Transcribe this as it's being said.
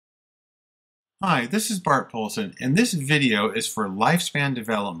Hi, this is Bart Poulson, and this video is for lifespan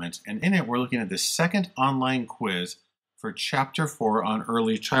development, and in it we're looking at the second online quiz for Chapter 4 on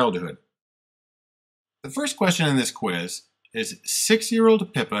early childhood. The first question in this quiz is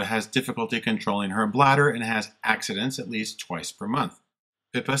 6-year-old Pippa has difficulty controlling her bladder and has accidents at least twice per month.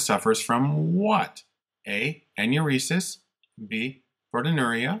 Pippa suffers from what? A. Enuresis, B.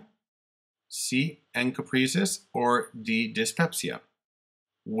 Proteinuria, C. Encopresis, or D. Dyspepsia.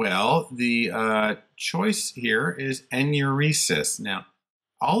 Well, the choice here is enuresis. Now,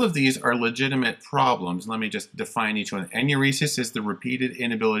 all of these are legitimate problems. Let me just define each one. Enuresis is the repeated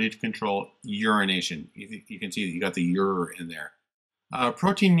inability to control urination. You can see that you got the ur in there.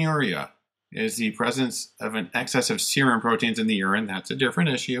 Proteinuria is the presence of an excess of serum proteins in the urine. That's a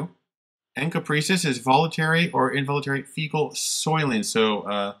different issue. Encopresis is voluntary or involuntary fecal soiling,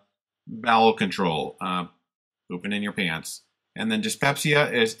 so bowel control, pooping in your pants. And then dyspepsia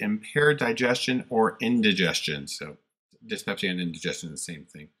is impaired digestion or indigestion. So dyspepsia and indigestion are the same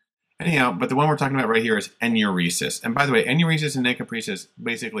thing. Anyhow, but the one we're talking about right here is enuresis. And by the way, enuresis and encopresis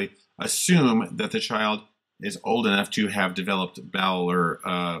basically assume that the child is old enough to have developed bowel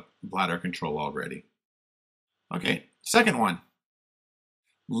or bladder control already. Okay, second one.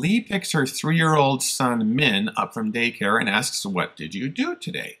 Lee picks her 3-year-old son Min up from daycare and asks, "What did you do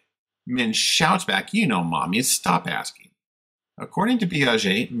today?" Min shouts back, "You know, Mommy, stop asking." According to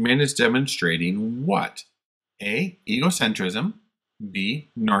Piaget, Min is demonstrating what? A. Egocentrism,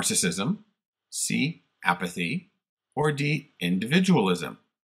 B. Narcissism, C. Apathy, or D. Individualism.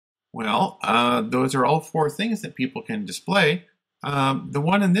 Well, those are all four things that people can display. The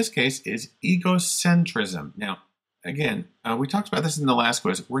one in this case is egocentrism. Now, again, we talked about this in the last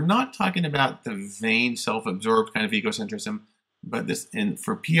quiz. We're not talking about the vain, self-absorbed kind of egocentrism. But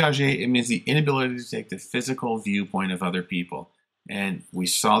for Piaget, it means the inability to take the physical viewpoint of other people. And we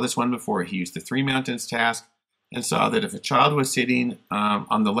saw this one before. He used the 3 mountains task and saw that if a child was sitting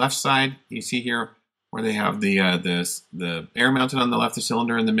on the left side, you see here where they have the air mountain on the left, the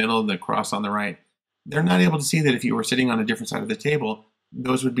cylinder in the middle, and the cross on the right, they're not able to see that if you were sitting on a different side of the table,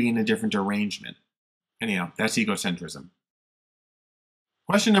 those would be in a different arrangement. Anyhow, that's egocentrism.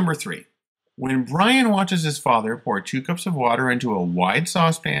 Question number 3. When Brian watches his father pour 2 cups of water into a wide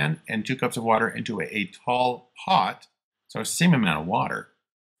saucepan and 2 cups of water into a tall pot, so same amount of water,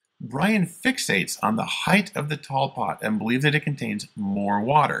 Brian fixates on the height of the tall pot and believes that it contains more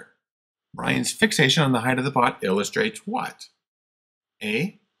water. Brian's fixation on the height of the pot illustrates what?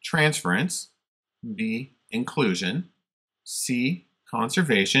 A. Transference, B. Inclusion, C.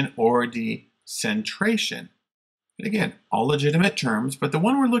 Conservation, or D. Centration. And again, all legitimate terms, but the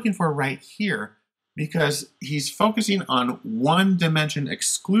one we're looking for right here, because he's focusing on one dimension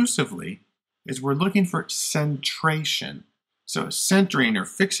exclusively, is we're looking for centration. So centering or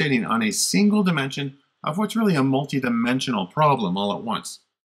fixating on a single dimension of what's really a multi-dimensional problem all at once.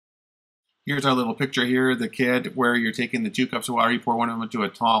 Here's our little picture here, the kid where you're taking the 2 cups of water, you pour one of them into a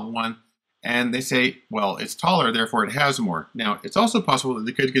tall one, and they say, well, it's taller, therefore it has more. Now, it's also possible that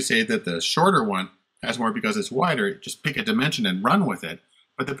the kid could say that the shorter one has more because it's wider. Just pick a dimension and run with it.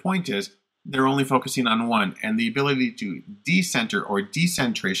 But the point is, they're only focusing on one, and the ability to decenter or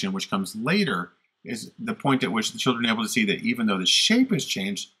decentration, which comes later, is the point at which the children are able to see that even though the shape has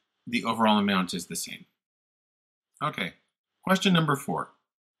changed, the overall amount is the same. Okay, question number 4.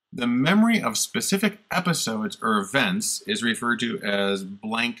 The memory of specific episodes or events is referred to as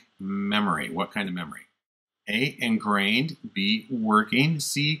blank memory. What kind of memory? A. Ingrained, B. Working,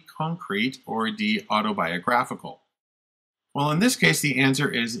 C. Concrete, or D. Autobiographical. Well, in this case, the answer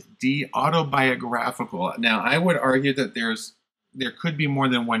is D. Autobiographical. Now, I would argue that there could be more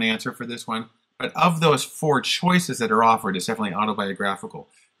than one answer for this one, but of those 4 choices that are offered, it's definitely autobiographical.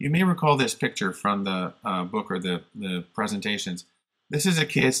 You may recall this picture from the book or the presentations. This is a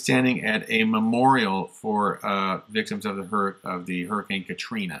kid standing at a memorial for victims of the Hurricane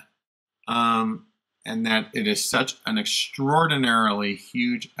Katrina. And that it is such an extraordinarily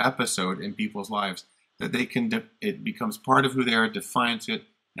huge episode in people's lives that it becomes part of who they are, defines it,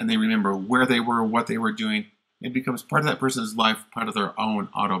 and they remember where they were, what they were doing. It becomes part of that person's life, part of their own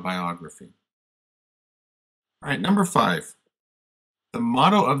autobiography. All right, number 5. The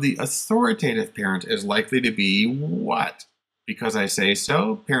motto of the authoritative parent is likely to be what? Because I say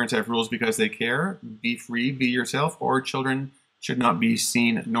so, parents have rules because they care, be free, be yourself, or children should not be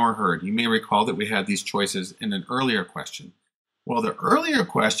seen nor heard. You may recall that we had these choices in an earlier question. Well, the earlier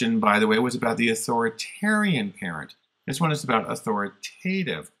question, by the way, was about the authoritarian parent. This one is about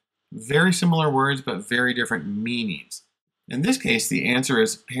authoritative. Very similar words, but very different meanings. In this case, the answer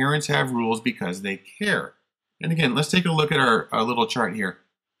is parents have rules because they care. And again, let's take a look at our little chart here.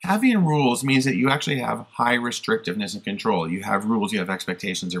 Having rules means that you actually have high restrictiveness and control. You have rules, you have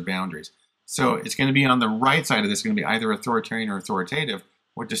expectations or boundaries. So it's going to be on the right side of this, going to be either authoritarian or authoritative.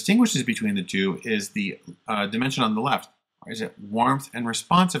 What distinguishes between the two is the dimension on the left. Is it warmth and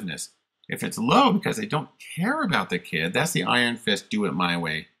responsiveness? If it's low because they don't care about the kid, that's the iron fist, do it my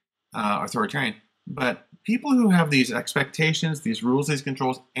way, authoritarian. But people who have these expectations, these rules, these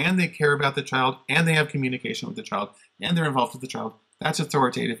controls, and they care about the child, and they have communication with the child, and they're involved with the child, that's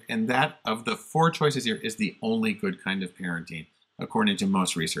authoritative. And that, of the four choices here, is the only good kind of parenting, according to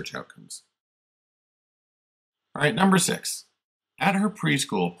most research outcomes. All right, number 6. At her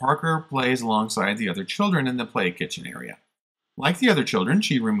preschool, Parker plays alongside the other children in the play kitchen area. Like the other children,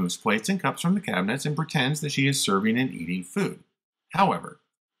 she removes plates and cups from the cabinets and pretends that she is serving and eating food. However,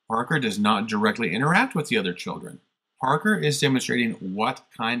 Parker does not directly interact with the other children. Parker is demonstrating what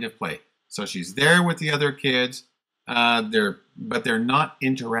kind of play. So she's there with the other kids, but they're not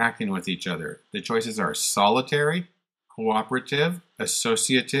interacting with each other. The choices are solitary, cooperative,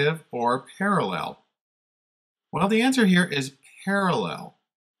 associative, or parallel. Well, the answer here is parallel.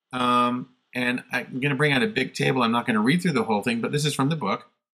 And I'm going to bring out a big table. I'm not going to read through the whole thing, but this is from the book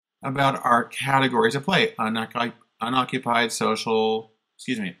about our categories of play. Unoccupied,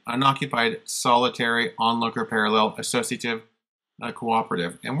 solitary, onlooker, parallel, associative,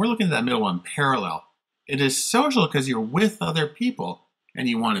 cooperative. And we're looking at that middle one, parallel. It is social because you're with other people and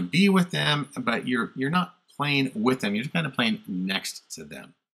you want to be with them, but you're not playing with them. You're just kind of playing next to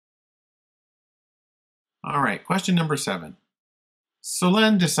them. All right, question number 7.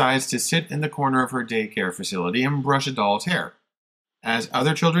 Solène decides to sit in the corner of her daycare facility and brush a doll's hair. As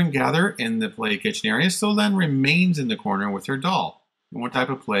other children gather in the play kitchen area, Solène remains in the corner with her doll. And what type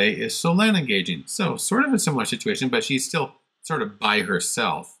of play is Solène engaging? So, sort of a similar situation, but she's still sort of by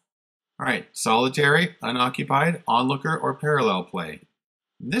herself. All right, solitary, unoccupied, onlooker, or parallel play.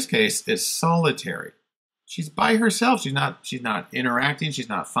 In this case, it's solitary. She's by herself. She's not interacting. She's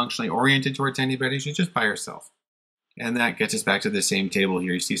not functionally oriented towards anybody. She's just by herself. And that gets us back to the same table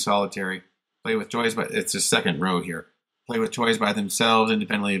here. You see solitary, play with toys, but it's the second row here. Play with toys by themselves,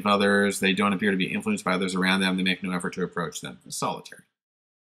 independently of others. They don't appear to be influenced by others around them. They make no effort to approach them. It's solitary.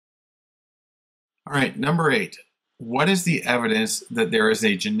 All right, number 8. What is the evidence that there is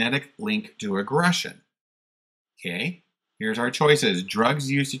a genetic link to aggression? Okay, here's our choices. Drugs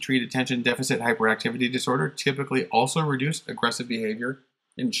used to treat attention deficit hyperactivity disorder typically also reduce aggressive behavior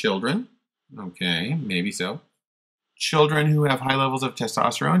in children. Okay, maybe so. Children who have high levels of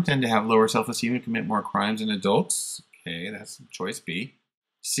testosterone tend to have lower self-esteem and commit more crimes than adults. Okay, that's choice B.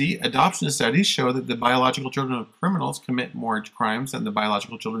 C, adoption studies show that the biological children of criminals commit more crimes than the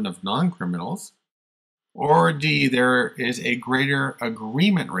biological children of non-criminals. Or D, there is a greater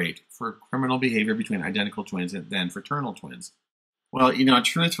agreement rate for criminal behavior between identical twins than fraternal twins. Well,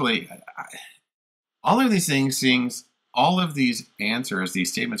 truthfully, all of these things, all of these answers,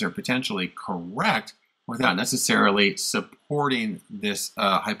 these statements are potentially correct, without necessarily supporting this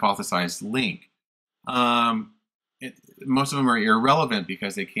hypothesized link. Most of them are irrelevant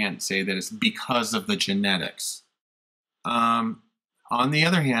because they can't say that it's because of the genetics. On the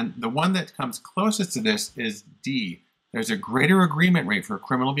other hand, the one that comes closest to this is D. There's a greater agreement rate for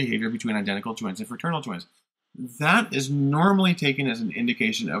criminal behavior between identical twins and fraternal twins. That is normally taken as an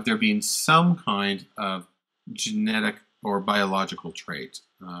indication of there being some kind of genetic or biological trait.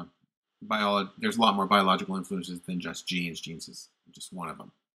 There's a lot more biological influences than just genes. Genes is just one of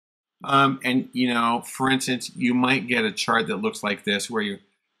them. For instance, you might get a chart that looks like this, where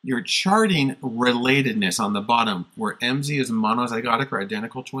you're charting relatedness on the bottom, where MZ is monozygotic or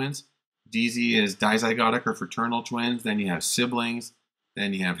identical twins, DZ is dizygotic or fraternal twins, then you have siblings,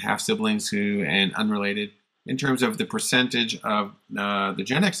 then you have half-siblings and unrelated, in terms of the percentage of the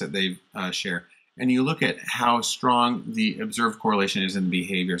genetics that they share. And you look at how strong the observed correlation is in the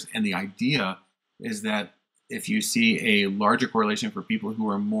behaviors. And the idea is that if you see a larger correlation for people who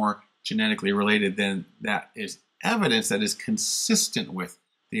are more genetically related, then that is evidence that is consistent with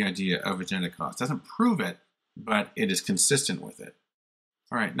the idea of a genetic cause. It doesn't prove it, but it is consistent with it.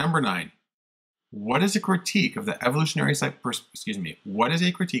 All right, number 9. What is a critique of the evolutionary What is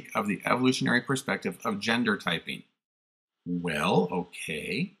a critique of the evolutionary perspective of gender typing? Well,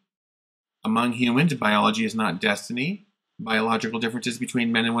 okay. Among humans, biology is not destiny. Biological differences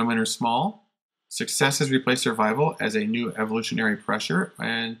between men and women are small. Success has replaced survival as a new evolutionary pressure,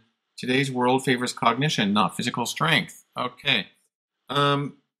 and today's world favors cognition, not physical strength. Okay.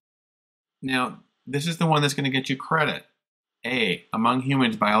 Now, this is the one that's going to get you credit. A, among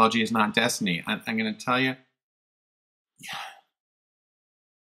humans, biology is not destiny. I'm going to tell you,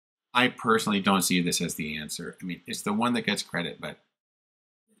 I personally don't see this as the answer. I mean, it's the one that gets credit, but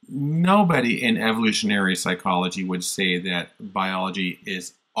nobody in evolutionary psychology would say that biology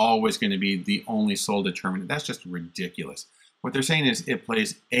is always going to be the only sole determinant. That's just ridiculous. What they're saying is it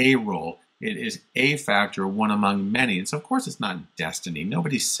plays a role. It is a factor, one among many. And so, of course, it's not destiny.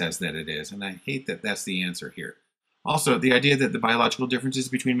 Nobody says that it is. And I hate that that's the answer here. Also, the idea that the biological differences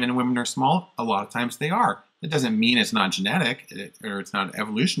between men and women are small, a lot of times they are. That doesn't mean it's not genetic or it's not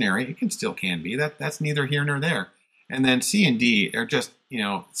evolutionary. It still can be. That's neither here nor there. And then C and D are just,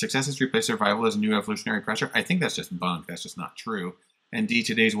 success has replaced survival as a new evolutionary pressure. I think that's just bunk. That's just not true. And D,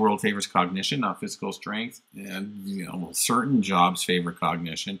 today's world favors cognition, not physical strength. And, certain jobs favor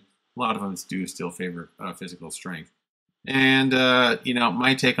cognition. A lot of them do still favor physical strength. And,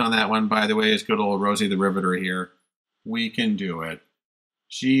 my take on that one, by the way, is good old Rosie the Riveter here. We can do it.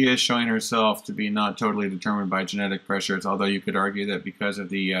 She is showing herself to be not totally determined by genetic pressures, although you could argue that because of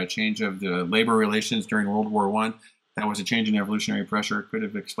the change of the labor relations during World War I, that was a change in evolutionary pressure. Could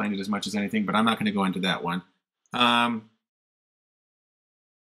have explained it as much as anything, but I'm not going to go into that one.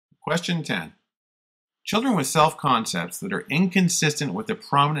 Question 10. Children with self-concepts that are inconsistent with the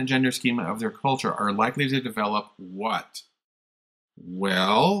prominent gender schema of their culture are likely to develop what?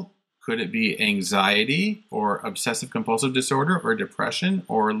 Well, could it be anxiety or obsessive-compulsive disorder or depression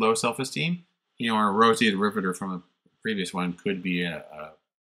or low self-esteem? Our Rosie the Riveter from a previous one could be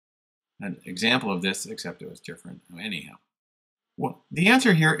an example of this, except it was different. Anyhow, well, the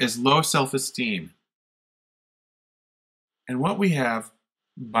answer here is low self-esteem. And what we have,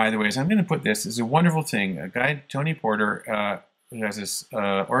 by the way, is I'm going to put this is a wonderful thing. A guy, Tony Porter, who has this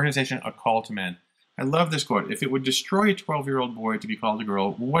organization, A Call to Men. I love this quote. If it would destroy a 12-year-old boy to be called a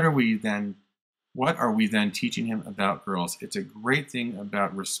girl, what are we then teaching him about girls? It's a great thing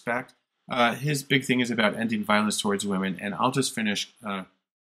about respect. His big thing is about ending violence towards women. And I'll just finish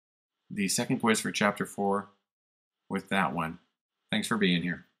the second quiz for Chapter 4 with that one. Thanks for being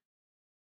here.